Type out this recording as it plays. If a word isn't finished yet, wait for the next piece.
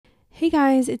Hey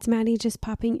guys, it's Maddie just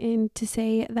popping in to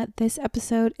say that this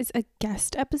episode is a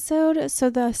guest episode, so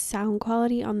the sound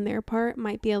quality on their part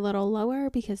might be a little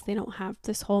lower because they don't have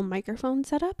this whole microphone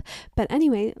set up. But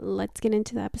anyway, let's get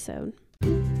into the episode.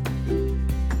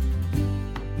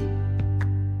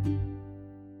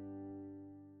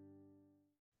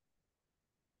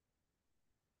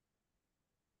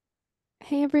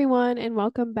 Hey everyone, and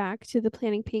welcome back to the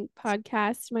Planning Pink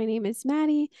podcast. My name is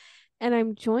Maddie, and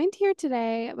I'm joined here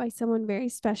today by someone very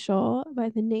special by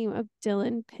the name of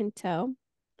Dylan Pinto.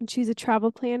 And she's a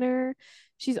travel planner.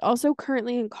 She's also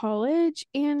currently in college,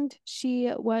 and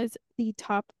she was the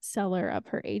top seller of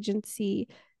her agency.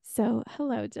 So,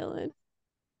 hello, Dylan.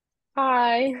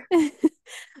 Hi.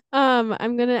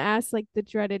 I'm gonna ask like the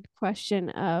dreaded question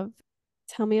of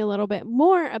tell me a little bit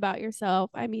more about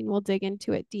yourself. I mean, we'll dig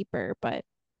into it deeper, but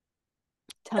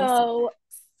tell us some So,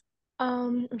 facts.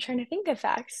 I'm trying to think of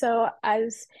facts. So,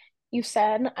 as you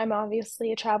said, I'm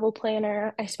obviously a travel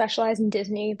planner. I specialize in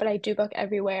Disney, but I do book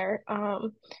everywhere.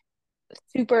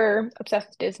 Super obsessed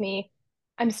with Disney.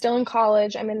 I'm still in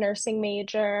college. I'm a nursing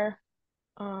major.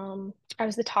 I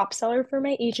was the top seller for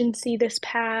my agency this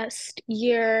past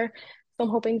year, so I'm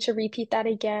hoping to repeat that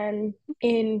again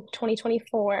in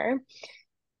 2024.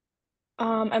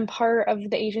 I'm part of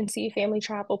the agency Family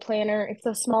Travel Planner. It's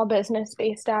a small business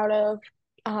based out of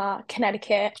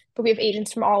Connecticut, but we have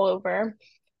agents from all over.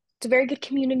 It's a very good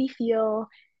community feel.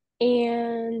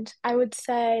 And I would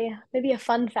say maybe a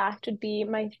fun fact would be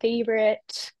my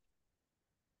favorite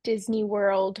Disney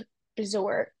World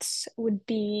resorts would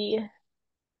be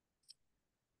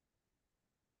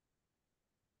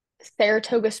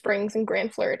Saratoga Springs and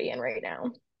Grand Floridian right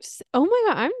now. Oh my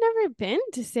God, I've never been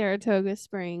to Saratoga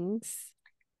Springs.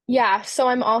 Yeah, so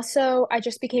I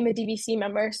just became a DVC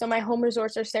member. So my home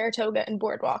resorts are Saratoga and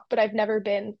Boardwalk, but I've never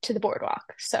been to the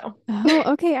Boardwalk. So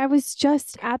Oh, okay. I was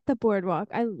just at the boardwalk.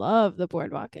 I love the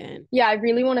boardwalk inn. yeah, I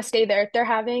really want to stay there. They're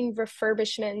having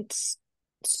refurbishments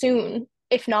soon,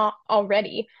 if not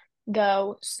already,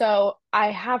 though. So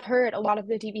I have heard a lot of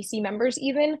the DVC members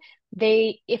even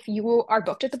if you are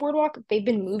booked at the Boardwalk, they've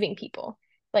been moving people.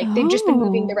 Like they've just been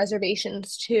moving the Oh,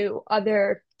 reservations to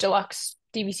other deluxe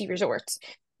DVC resorts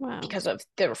wow. because of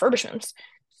the refurbishments.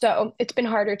 So it's been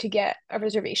harder to get a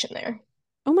reservation there.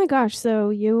 Oh my gosh. So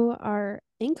you are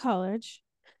in college.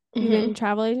 You've been Hmm.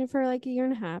 travel agent for like a year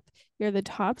and a half. You're the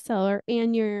top seller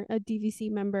and you're a DVC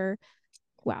member.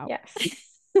 Wow. Yes.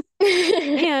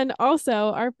 And also,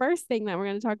 our first thing that we're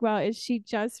going to talk about is she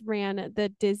just ran the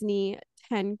Disney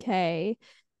 10K.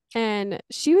 And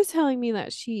she was telling me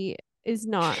that she is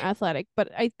not athletic, but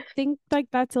I think like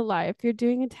that's a lie. If you're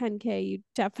doing a 10K, you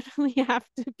definitely have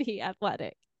to be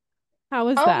athletic. How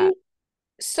was Um, that?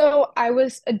 so I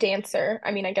was a dancer.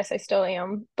 I mean, I guess I still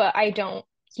am, but I don't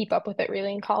keep up with it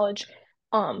really in college.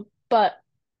 But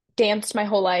danced my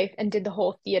whole life and did the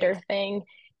whole theater thing.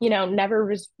 Never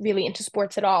was really into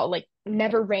sports at all. Like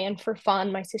never ran for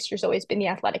fun. My sister's always been the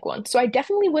athletic one. So I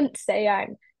definitely wouldn't say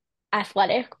I'm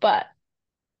athletic, but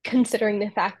considering the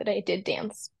fact that I did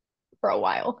dance for a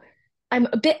while, I'm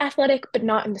a bit athletic, but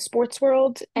not in the sports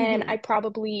world. And Mm-hmm. I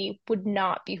probably would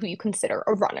not be who you consider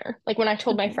a runner. Like when I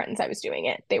told my Okay. friends I was doing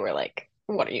it, they were like,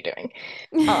 "What are you doing?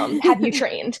 Have you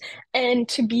trained?" And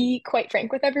to be quite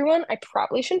frank with everyone, I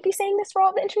probably shouldn't be saying this for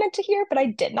all the internet to hear, but I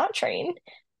did not train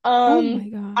Oh my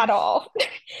at gosh. all.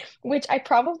 Which I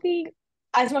probably,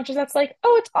 as much as that's like,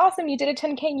 oh, it's awesome, you did a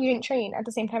 10K and you didn't train. At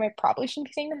the same time, I probably shouldn't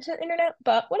be saying this to the internet,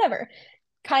 but whatever.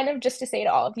 Kind of just to say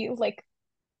to all of you, like,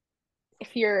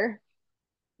 if you're,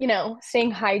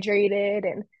 staying hydrated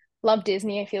and love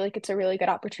Disney, I feel like it's a really good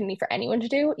opportunity for anyone to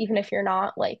do, even if you're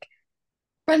not like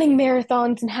running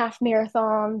marathons and half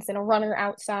marathons and a runner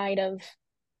outside of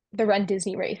the Run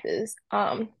Disney races.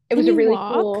 It Can was a you really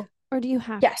walk cool, or do you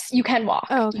have yes, you can walk.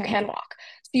 Oh, You okay. can walk.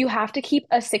 So you have to keep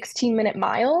a 16-minute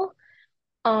mile.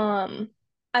 Um,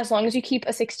 as long as you keep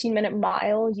a 16-minute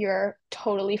mile, you're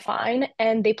totally fine.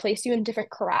 And they place you in different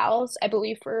corrals. I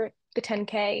believe for the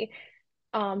 10K,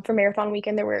 for marathon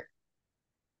weekend, there were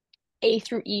A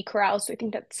through E corrals. So I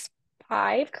think that's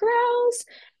five corrals.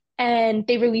 And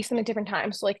they release them at different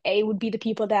times. So like A would be the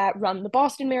people that run the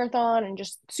Boston Marathon and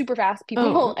just super fast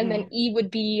Oh, people, and then mm-mm. E would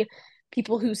be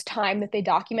people whose time that they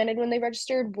documented when they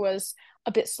registered was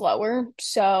a bit slower.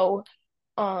 So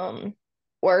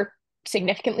or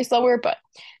significantly slower, but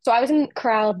so I was in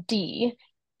corral D,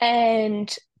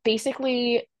 and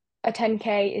basically a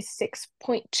 10K is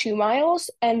 6.2 miles,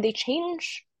 and they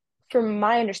change, from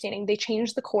my understanding, they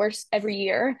change the course every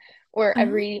year or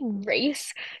every Oh.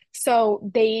 race. So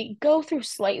they go through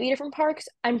slightly different parks.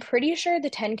 I'm pretty sure the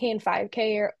 10K and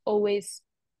 5K are always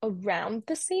around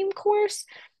the same course.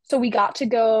 So we got to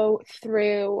go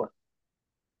through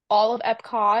all of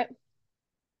Epcot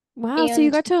Wow. So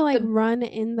you and got to like the run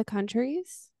in the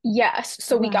countries? yes,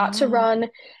 so we got to Wow. run.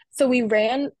 So we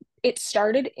ran, it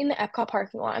started in the Epcot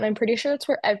parking lot, and I'm pretty sure that's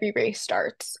where every race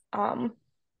starts.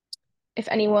 If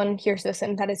anyone hears this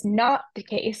and that is not the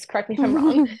case, correct me if I'm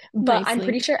wrong, but I'm Nicely.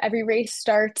 pretty sure every race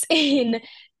starts in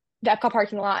the Epcot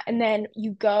parking lot. And then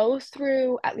you go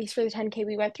through, at least for the 10K,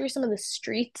 we went through some of the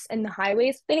streets and the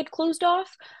highways they had closed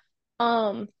off.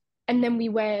 Um, and then we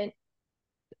went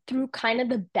through kind of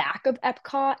the back of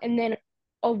Epcot and then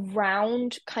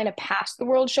around kind of past the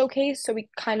World Showcase. So we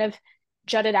kind of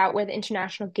jutted out where the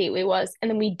International Gateway was. And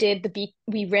then we did the beach,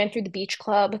 we ran through the beach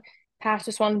club, past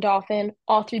the Swan and Dolphin,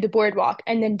 all through the boardwalk,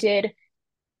 and then did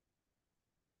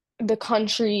the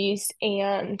countries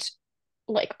and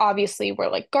like obviously we're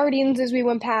like Guardians as we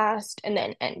went past and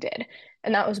then ended.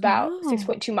 And that was about Wow.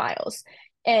 6.2 miles.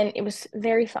 And it was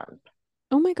very fun.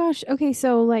 Oh my gosh. Okay,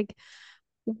 so like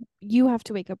you have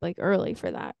to wake up like early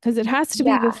for that because it has to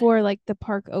be Yeah, before like the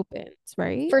park opens,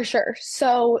 right? for sure.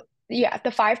 So yeah,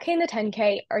 the 5K and the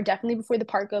 10K are definitely before the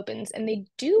park opens, and they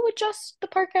do adjust the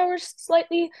park hours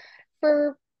slightly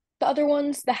for the other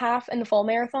ones. The half and the full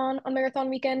marathon on marathon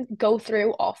weekend go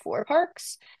through all four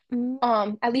parks. Mm.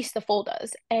 At least the full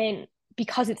does. And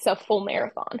because it's a full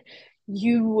marathon,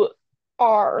 you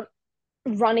are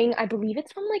running, I believe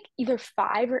it's from like either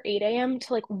 5 or 8 a.m.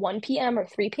 to like 1 p.m. or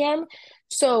 3 p.m.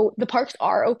 So the parks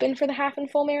are open for the half and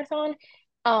full marathon,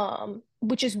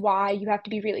 which is why you have to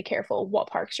be really careful what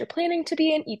parks you're planning to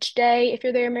be in each day if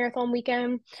you're there marathon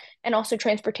weekend, and also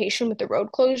transportation with the road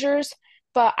closures.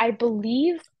 But I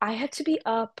believe I had to be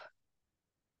up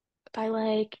by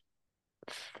like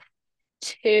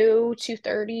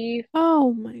 2:30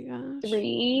 Oh my gosh.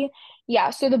 three. Yeah,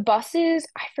 so the buses,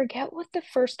 I forget what the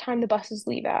first time the buses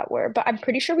leave at were, but I'm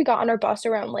pretty sure we got on our bus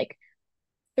around like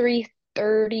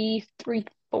 3:30,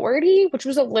 3:40, which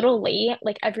was a little late.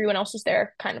 Like everyone else was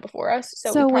there kind of before us,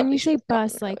 so we So when probably you should say have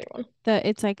gotten an bus, like earlier one. the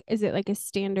it's like is it like a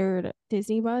standard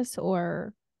Disney bus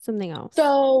or something else?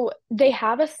 So they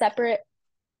have a separate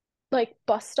like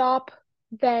bus stop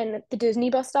than the Disney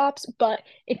bus stops, but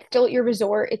it's still at your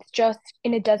resort. It's just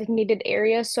in a designated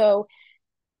area. So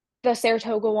the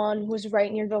Saratoga one was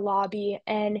right near the lobby,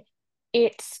 and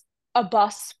it's a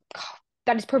bus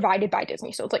that is provided by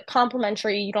Disney. So it's like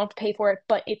complimentary, you don't have to pay for it,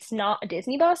 but it's not a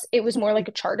Disney bus. It was more Mhm. like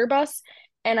a charter bus.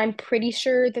 And I'm pretty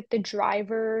sure that the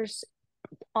drivers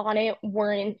on it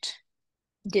weren't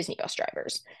Disney bus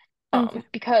drivers. Okay.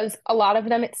 Because a lot of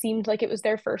them, it seemed like it was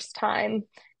their first time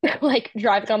like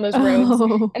driving on those roads.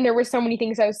 Oh, And there were so many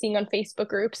things I was seeing on Facebook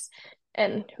groups,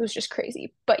 and it was just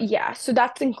crazy. But yeah, so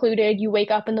that's included. You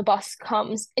wake up and the bus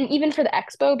comes. And even for the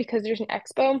expo, because there's an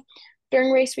expo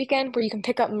during race weekend where you can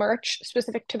pick up merch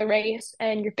specific to the race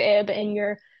and your bib and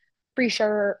your free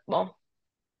shirt. Well,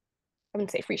 I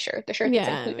wouldn't say free shirt. The shirt gets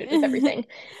included with yeah. everything,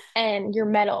 and your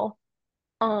medal.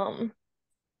 Um,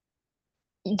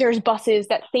 there's buses,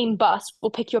 that same bus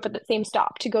will pick you up at the same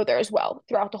stop to go there as well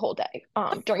throughout the whole day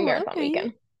during Oh, marathon okay.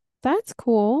 weekend. That's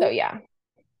So cool. yeah,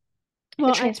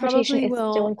 the Well, transportation is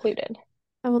still included.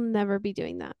 I will never be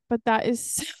doing that, but that is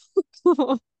so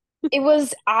cool. It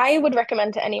was, I would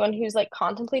recommend to anyone who's like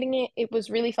contemplating it. It was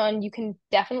really fun. You can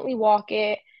definitely walk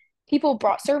it. People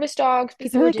brought service dogs,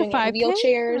 Is people there were like a doing it in 5K?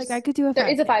 Like I wheelchairs. could do a There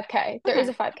is a 5K. 5K. There is Okay.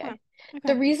 a Okay. 5K. Okay.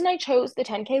 The reason I chose the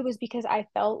 10K was because I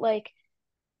felt like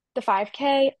the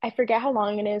 5K, I forget how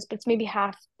long it is, but it's maybe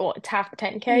half, well, it's half the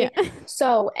Yeah. 10K.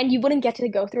 So, and you wouldn't get to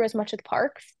go through as much of the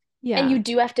parks. And Yeah. you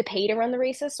do have to pay to run the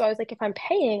races. So I was like, if I'm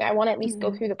paying, I want to at least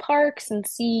go Mhm. through the parks and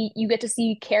see, you get to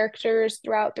see characters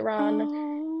throughout the run.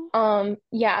 Oh.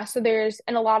 Yeah, so there's,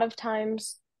 and a lot of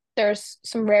times there's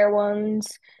some rare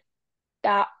ones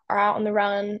that are out on the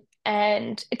run,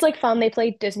 and it's like fun. They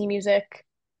play Disney music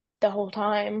the whole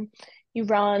time you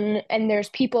run, and there's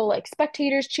people like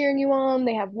spectators cheering you on.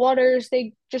 They have waters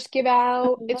they just give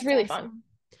out. Oh, It's that's really fun. awesome.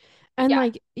 And Yeah.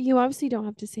 like you obviously don't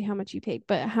have to say how much you paid,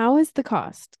 but how is the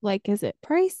cost? Like, is it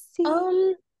pricey?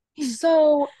 Um,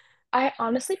 so I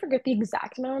honestly forget the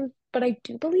exact amount, but I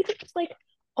do believe it's like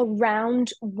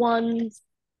around one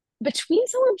between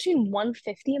somewhere between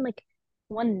 150 and like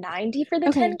 190 for the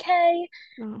Okay, 10K.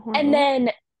 not And horrible.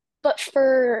 then, but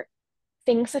for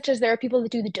things such as there are people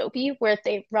that do the dopey where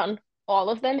they run all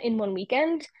of them in one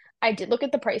weekend. I did look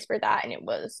at the price for that and it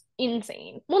was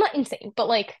insane. Well, not insane, but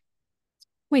like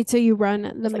Wait, so you run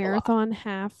it the was like a lot. marathon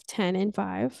half, 10, and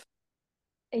 5?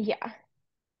 Yeah.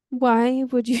 Why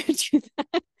would you do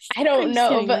that? I I'm don't just know,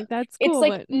 kidding. but Like that's it's cool,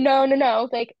 like but no, no, no.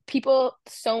 Like people,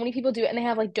 so many people do it and they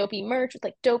have like dopey merch with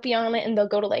like dopey on it and they'll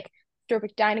go to like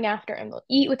Dopey dining after, and they'll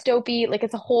eat with Dopey. Like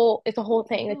it's a whole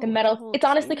thing. Like the Oh, it's a metal, whole it's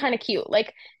honestly kind of experience. cute.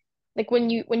 Like when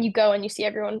you go and you see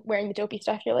everyone wearing the Dopey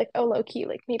stuff, you're like, oh, low key,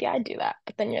 like maybe I'd do that.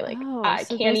 But then you're like, Oh, I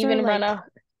so can't those are even run like a.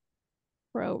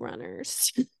 pro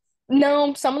runners.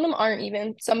 No, some of them aren't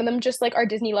even. Some of them just like are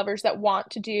Disney lovers that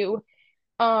want to do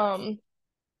um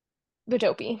the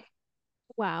Dopey.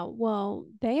 Wow. Well,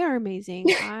 they are amazing.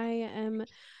 I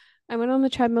went on the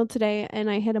treadmill today and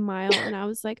I hit a mile and I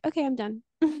was like, okay, I'm done.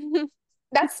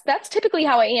 That's typically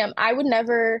how I am. I would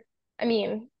never, I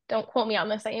mean, don't quote me on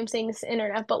this. I am saying this to the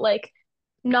internet, but like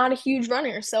not a huge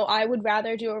runner. So I would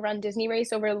rather do a Run Disney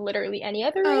race over literally any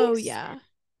other Oh race. yeah. So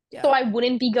Yeah. I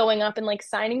wouldn't be going up and like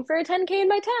signing for a 10K in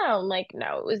my town. Like,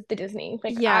 no, it was the Disney.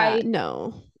 Like Yeah,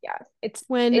 no. yeah,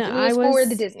 When it was for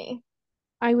the Disney.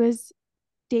 I was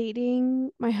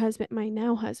dating my husband, my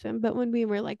now husband, but when we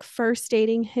were like first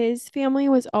dating, his family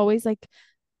was always like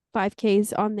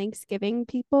 5Ks on Thanksgiving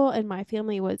people, and my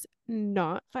family was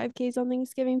not 5Ks on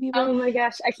Thanksgiving people. Oh my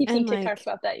gosh, I keep seeing And TikToks like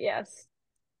about that. Yes.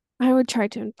 I would try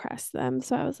to impress them.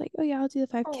 So I was like, oh yeah, I'll do the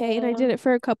 5K. And I did Oh. it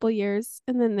for a couple years.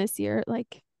 And then this year,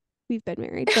 like we've been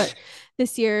married, but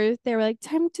this year they were like,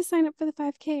 time to sign up for the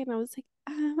 5K. And I was like,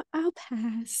 I'll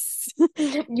pass.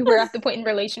 You were at the point in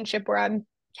relationship where I'm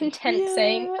content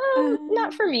saying, Yeah.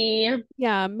 not for me.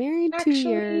 Yeah, married two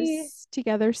Actually, years,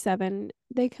 together 7.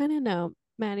 They kind of know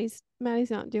Maddie's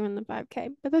not doing the 5K,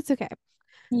 but that's okay.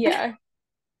 yeah.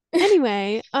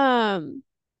 Anyway,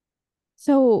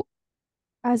 so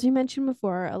as we mentioned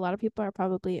before, a lot of people are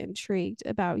probably intrigued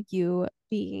about you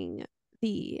being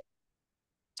the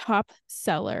top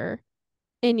seller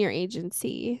in your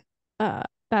agency.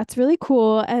 That's really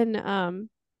cool. And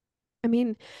I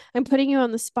mean, I'm putting you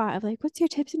on the spot of like, what's your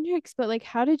tips and tricks? But like,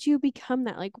 how did you become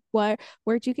that? Like,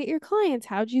 where'd you get your clients?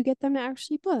 How'd you get them to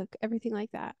actually book? Everything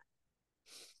like that.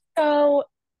 So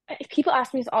people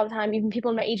ask me this all the time, even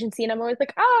people in my agency, and I'm always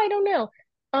like, oh, I don't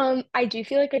know. I do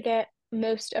feel like I get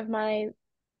most of my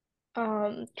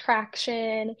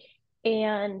traction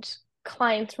and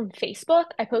clients from Facebook.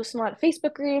 I post in a lot of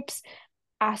Facebook groups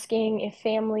asking if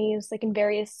families like in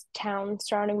various towns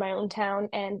surrounding my own town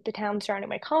and the towns surrounding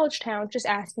my college town, just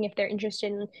asking if they're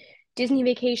interested in Disney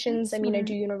vacations. That's I mean, I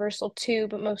do smart. Universal too,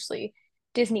 but mostly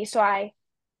Disney. So I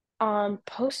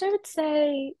post, I would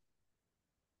say,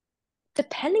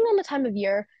 depending on the time of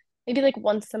year, maybe like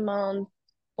once a month,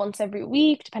 once every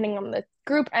week, depending on the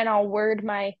group, and I'll word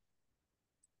my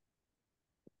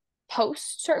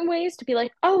post certain ways to be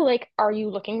like, oh, like, are you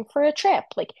looking for a trip?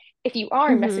 Like, if you are,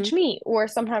 Mm-hmm. message me. Or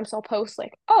sometimes I'll post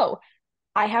like, oh,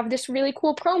 I have this really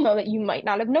cool promo that you might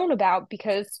not have known about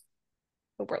because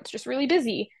the world's just really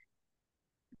busy.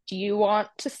 Do you want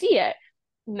to see it?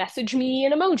 Message me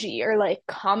an emoji or like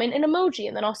comment an emoji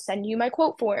and then I'll send you my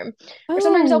quote form. Or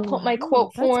sometimes Oh, I'll put my wow.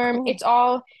 quote That's form. cool. It's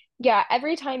all, yeah,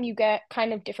 every time you get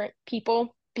kind of different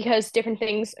people because different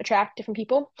things attract different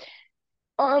people.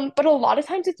 But a lot of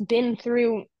times it's been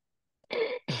through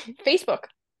Facebook.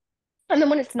 And then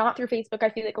when it's not through Facebook, I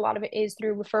feel like a lot of it is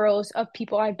through referrals of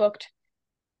people I booked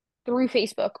through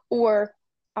Facebook or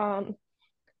um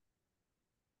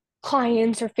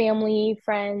clients or family,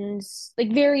 friends,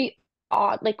 like very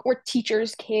odd, like or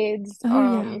teachers, kids,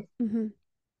 Oh, yeah. Mm-hmm.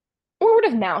 or word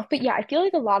of mouth. But yeah, I feel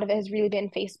like a lot of it has really been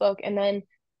Facebook. And then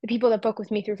the people that book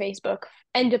with me through Facebook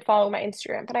end up following my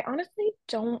Instagram. But I honestly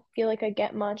don't feel like I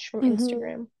get much from Mm-hmm.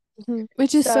 Instagram. Mm-hmm.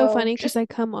 Which is so So funny because just, I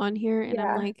come on here and I'm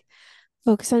yeah. like,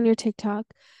 focus on your TikTok.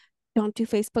 Don't do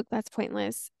Facebook. That's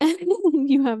pointless. And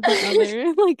you have the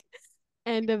other like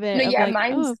end of No, it of yeah, like,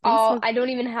 mine's oh, all, Facebook. I don't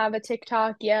even have a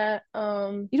TikTok yet.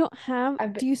 You don't have,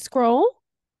 I've do you scroll?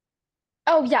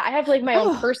 Oh yeah, I have like my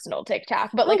own Oh, personal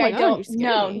TikTok, but oh like my I God, don't you scared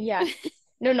no, me. yeah.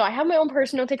 No, no, I have my own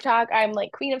personal TikTok. I'm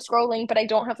like queen of scrolling, but I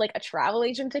don't have like a travel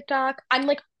agent TikTok. I'm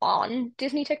like on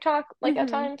Disney TikTok like at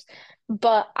Mm-hmm. times,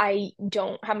 but I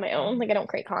don't have my own. Like I don't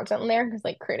create content on there because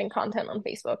like creating content on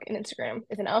Facebook and Instagram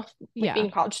is enough with Yeah. being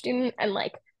a college student and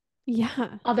like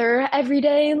Yeah. other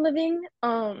everyday living.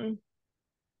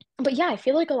 But yeah, I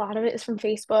feel like a lot of it is from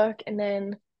Facebook and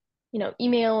then,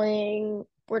 emailing,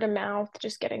 word of mouth,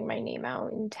 just getting my name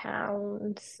out in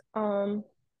towns. Yeah,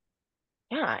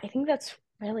 I think that's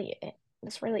really it.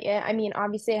 That's really it. I mean,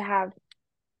 obviously I have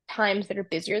times that are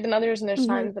busier than others, and there's Mm-hmm.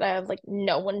 times that I have like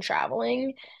no one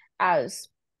traveling, as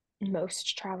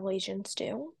most travel agents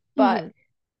do. But Mm-hmm.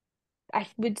 I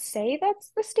would say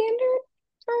that's the standard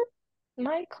for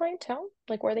my clientele,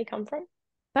 like where they come from.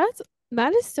 That's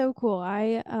that is so cool.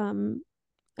 I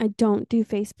don't do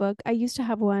Facebook. I used to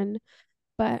have one,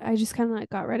 but I just kind of like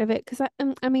got rid of it because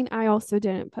I mean I also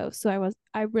didn't post, so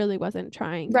I really wasn't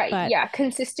trying. Right. But Yeah.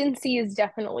 Consistency is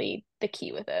definitely the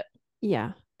key with it.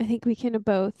 yeah, I think we can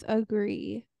both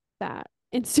agree that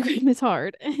Instagram is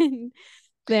hard and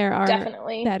there are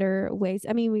Definitely. better ways.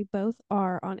 I mean, we both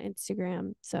are on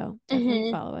Instagram, so definitely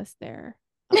Mm-hmm. follow us there.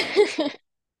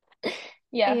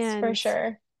 Yes, for And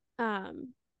sure.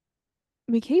 um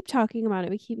we keep talking about it.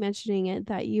 We keep mentioning it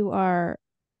that you are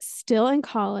still in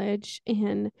college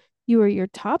and you are your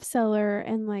top seller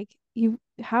and like you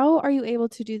how are you able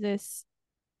to do this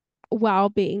while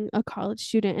being a college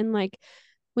student? And like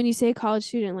when you say college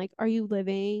student, like are you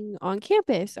living on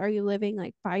campus? Are you living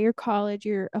like by your college?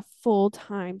 You're a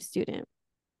full-time student.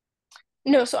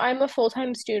 No, so I'm a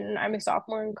full-time student. I'm a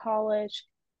sophomore in college.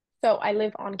 So I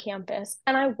live on campus.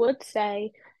 And I would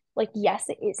say, like, yes,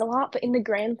 it is a lot, but in the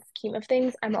grand scheme of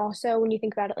things, I'm also, when you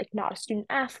think about it, like, not a student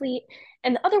athlete.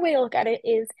 And the other way to look at it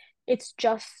is it's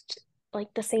just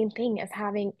like the same thing as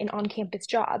having an on-campus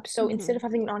job. So instead Mm-hmm. of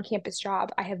having an on-campus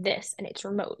job, I have this and it's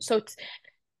remote. So it's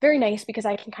very nice because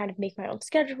I can kind of make my own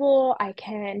schedule. I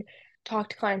can talk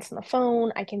to clients on the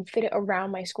phone. I can fit it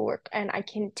around my schoolwork and I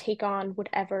can take on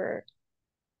whatever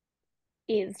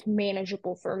is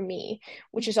manageable for me,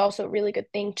 which is also a really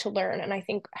good thing to learn. And I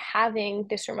think having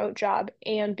this remote job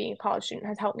and being a college student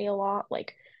has helped me a lot,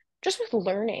 like just with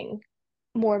learning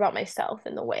more about myself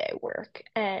and the way I work.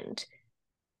 And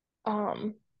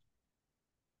um,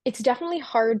 it's definitely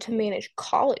hard to manage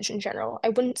college in general. I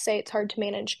wouldn't say it's hard to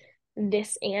manage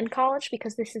this and college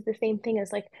because this is the same thing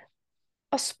as like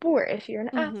a sport if you're an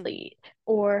Mm-hmm. athlete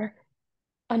or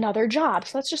another job.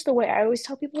 So that's just the way I always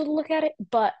tell people to look at it,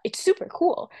 but it's super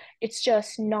cool. It's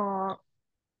just not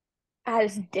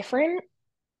as different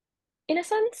in a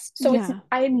sense. So it's Yeah.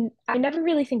 I never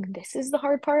really think this is the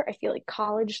hard part. I feel like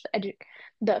college,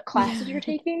 the classes you're Yeah.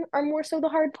 taking are more so the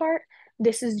hard part.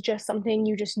 This is just something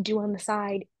you just do on the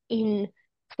side in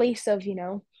place of,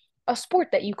 a sport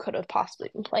that you could have possibly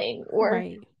been playing or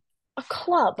Right. a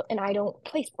club. And I don't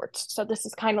play sports. So this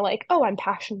is kind of like, oh, I'm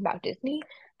passionate about Disney.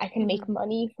 I can Mm-hmm. make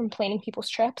money from planning people's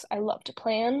trips. I love to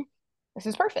plan. This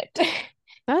is perfect.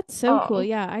 That's so cool. Um,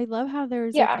 Yeah, I love how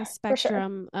there's like yeah, a for sure.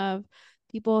 spectrum of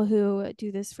people who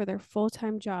do this for their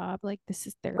full-time job, like this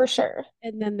is their For job. sure.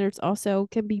 And then there's also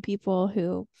can be people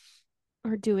who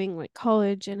are doing like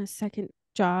college and a second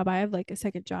job. I have like a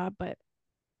second job, but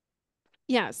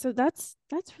yeah, so that's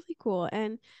really cool.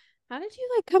 And how did you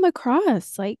like come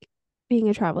across like being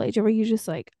a travel agent? Were you just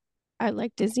like, I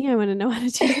like Disney, I want to know how to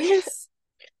do this?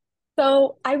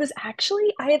 So I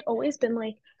had always been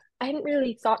like, I hadn't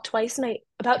really thought twice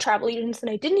about travel agents and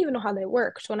I didn't even know how they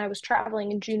worked when I was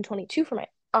traveling in June 22 for my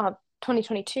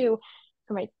 2022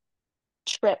 for my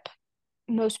trip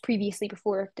most previously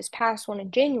before this past one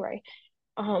in January.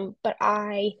 But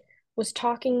I was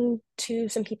talking to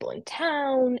some people in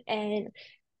town and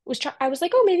I was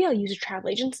like, oh, maybe I'll use a travel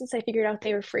agent since I figured out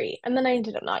they were free. And then I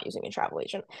ended up not using a travel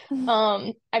agent.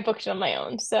 I booked it on my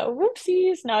own. So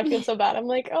whoopsies. Now I feel so bad. I'm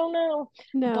like, oh no.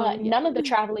 No, But yeah. none of the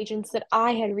travel agents that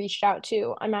I had reached out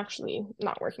to, I'm actually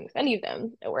not working with any of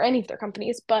them or any of their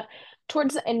companies. But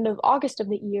towards the end of August of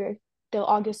the year, the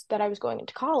August that I was going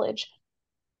into college,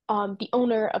 the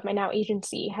owner of my now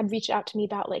agency had reached out to me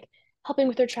about like helping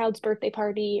with their child's birthday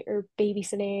party or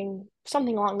babysitting,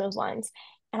 something along those lines.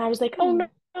 And I was like, oh no,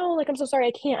 Oh. no, like I'm so sorry,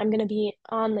 I can't. I'm gonna be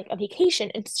on like a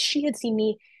vacation. And she had seen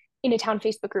me in a town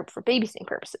Facebook group for babysitting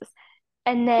purposes.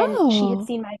 And then Oh. she had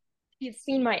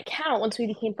seen my account once we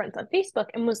became friends on Facebook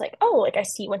and was like, oh, like I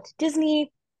see you went to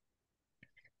Disney,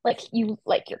 like you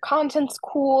like your content's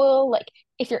cool, like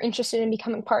if you're interested in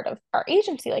becoming part of our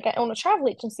agency, like I own a travel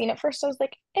agency. And at first I was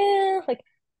like, like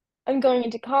I'm going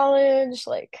into college.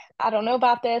 Like, I don't know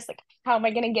about this. Like, how am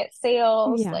I going to get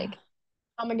sales? Yeah. Like,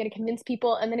 how am I going to convince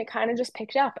people? And then it kind of just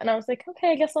picked up. And I was like,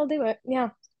 okay, I guess I'll do it. Yeah.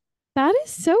 That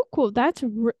is so cool.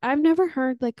 I've never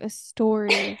heard like a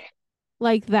story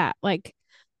like that. Like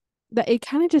that it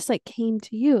kind of just like came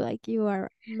to you like you are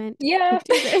meant to Yeah.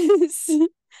 do this.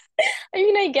 I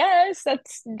mean, I guess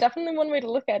that's definitely one way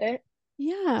to look at it.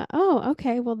 Yeah. Oh,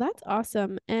 okay. Well, that's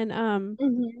awesome. And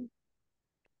Hmm.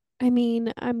 I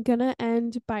mean, I'm gonna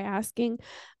end by asking,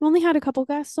 I've only had a couple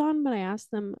guests on, but I asked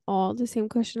them all the same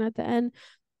question at the end.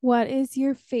 What is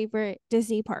your favorite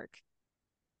Disney park?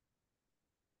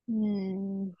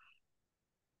 Hmm.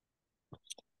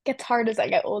 Gets hard as I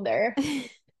get older.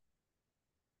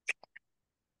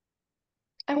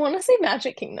 I want to say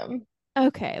Magic Kingdom.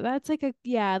 Okay, that's like a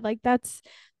yeah, like that's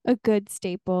a good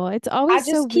staple. It's always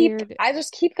so weird. I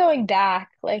just keep going back.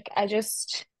 Like,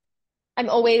 I'm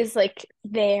always like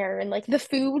there and like the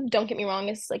food, don't get me wrong,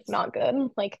 is like not good.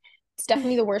 Like it's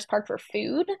definitely the worst part for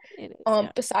food. It is,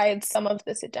 yeah. Besides some of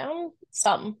the sit down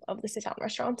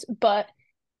restaurants. But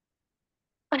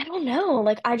I don't know.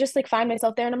 Like I just like find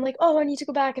myself there and I'm like, oh, I need to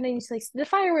go back and I need to like see the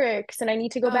fireworks and I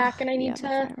need to go Oh, back and yeah, the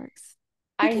fireworks.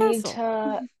 The I need castle.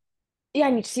 to yeah,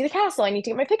 I need to see the castle. I need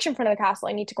to get my picture in front of the castle.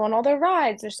 I need to go on all the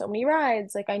rides. There's so many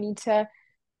rides. Like I need to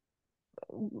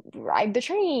ride the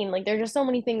train. Like there's just so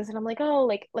many things and I'm like, oh,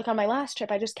 like on my last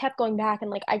trip, I just kept going back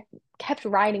and like I kept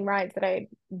riding rides that I'd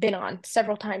been on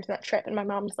several times in that trip. And my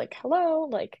mom's like, hello,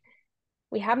 like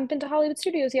we haven't been to Hollywood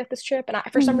Studios yet this trip. And I,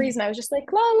 for some reason, I was just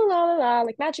like, la la la la la,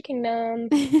 like Magic Kingdom,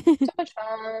 so much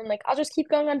fun. Like I'll just keep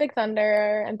going on Big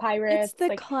Thunder and It's Pirates. the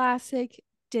Like, classic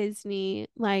Disney.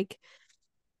 Like,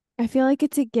 I feel like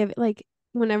it's a give. Like,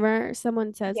 whenever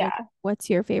someone says, like, yeah. what's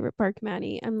your favorite park,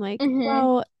 Maddie? I'm like, Hmm.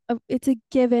 well, it's a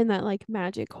given that like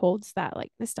Magic holds that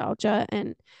like nostalgia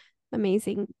and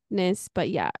amazingness. But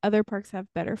yeah, other parks have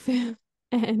better food.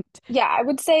 And Yeah, I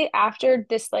would say after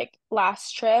this like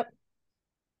last trip,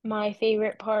 my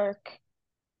favorite park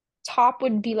top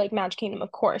would be like Magic Kingdom,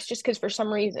 of course, just because for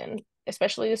some reason,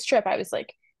 especially this trip, I was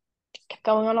like, just kept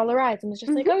going on all the rides and was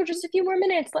just like, mhm, oh, just a few more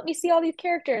minutes. Let me see all these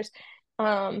characters.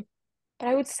 Um, but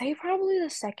I would say probably the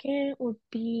second would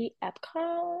be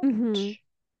Epcot. mhm.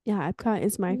 Yeah, Epcot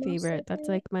is my Mostly. favorite. That's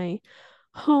like my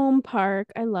home park.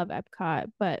 I love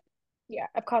Epcot, but Yeah,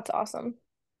 Epcot's awesome.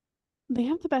 they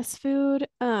have the best food.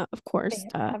 Of course.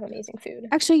 They have amazing food.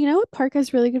 Actually, you know what park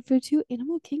has really good food too?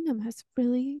 Animal Kingdom has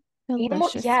really Animal,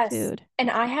 delicious yes. food. And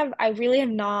I really have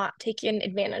not taken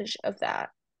advantage of that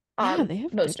Yeah, on they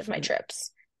have most good of my food.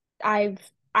 trips.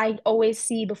 I always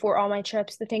see before all my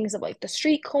trips the things of like the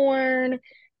street corn,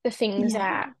 the things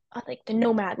Yeah. at like the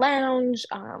Nomad Lounge,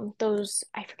 those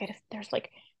I forget if there's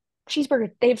like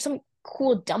cheeseburger. They have some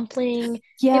cool dumpling.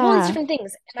 They have all these Yeah. different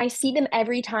things, and I see them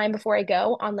every time before I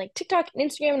go on like TikTok and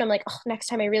Instagram, and I'm like, oh, next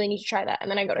time I really need to try that. And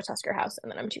then I go to Tusker House,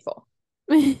 and then I'm too full.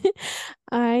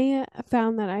 I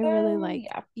found that I really So like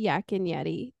yeah. Yak and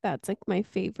Yeti. That's like my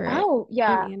favorite Oh in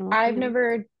yeah, Animal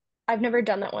Kingdom. I've never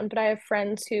done that one, but I have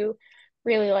friends who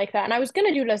really like that, and I was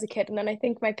gonna do it as a kid, and then I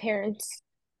think my parents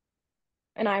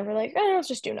and I were like, let's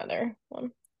just do another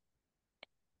one.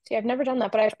 See, I've never done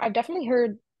that, but I've definitely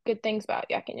heard good things about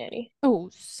Yak and Yeti. Oh,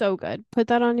 so good. Put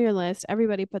that on your list.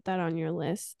 Everybody put that on your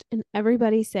list. And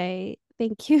everybody say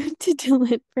thank you to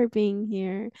Dylan for being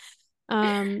here.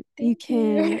 You Thank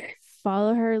can you.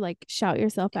 follow her, like shout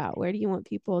yourself out. Where do you want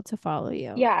people to follow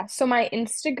you? Yeah, so my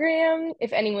Instagram,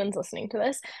 if anyone's listening to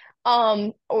this,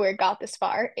 or got this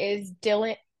far, is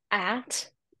Dylan at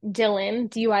Dylan,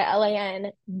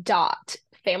 Dylan dot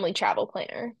family travel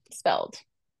planner, spelled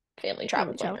family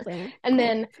travel Family travel planner. planner. And Cool.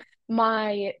 then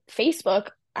my Facebook,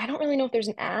 I don't really know if there's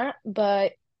an at,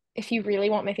 but if you really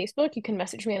want my Facebook, you can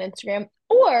message me on Instagram,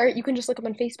 or you can just look up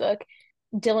on Facebook,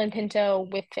 Dylan Pinto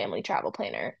with family travel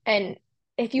planner. And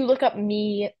if you look up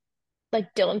me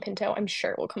like Dylan Pinto, I'm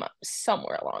sure it will come up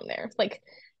somewhere along there. Like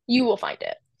you will find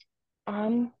it.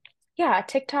 Um, yeah,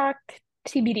 TikTok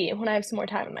TBD when I have some more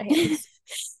time in my hands.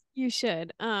 You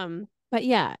should. But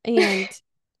yeah, and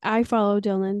I follow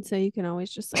Dylan, so you can always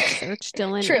just like search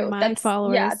Dylan in True. my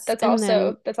followers, and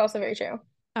then That's also very true.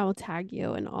 I will tag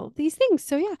you in all of these things.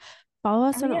 So yeah, follow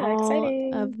us Oh on yeah, all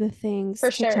of exciting. the things,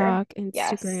 For sure. TikTok,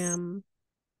 Yes. Instagram,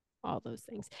 all those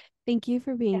things. Thank you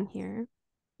for being Yes. here.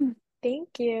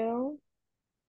 Thank you.